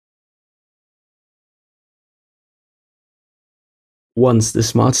Once the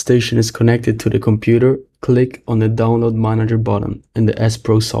smart station is connected to the computer, click on the Download Manager button in the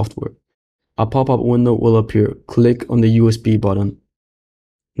SPRO software. A pop-up window will appear. Click on the USB button.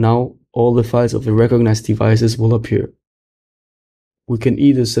 Now, all the files of the recognized devices will appear. We can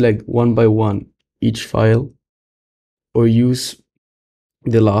either select one by one each file, or use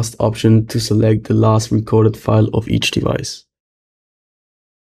the last option to select the last recorded file of each device.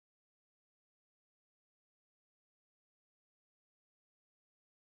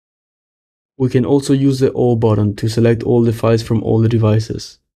 We can also use the All button to select all the files from all the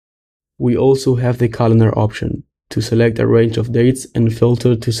devices. We also have the Calendar option to select a range of dates and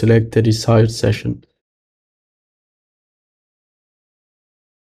filter to select the desired session.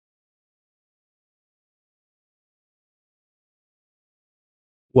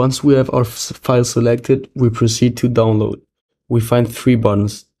 Once we have our file selected, we proceed to download. We find three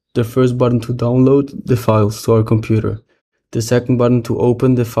buttons. The first button to download the files to our computer. The second button to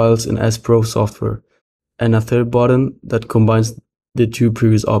open the files in SPRO software. And a third button that combines the two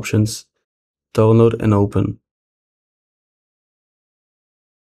previous options, download and open.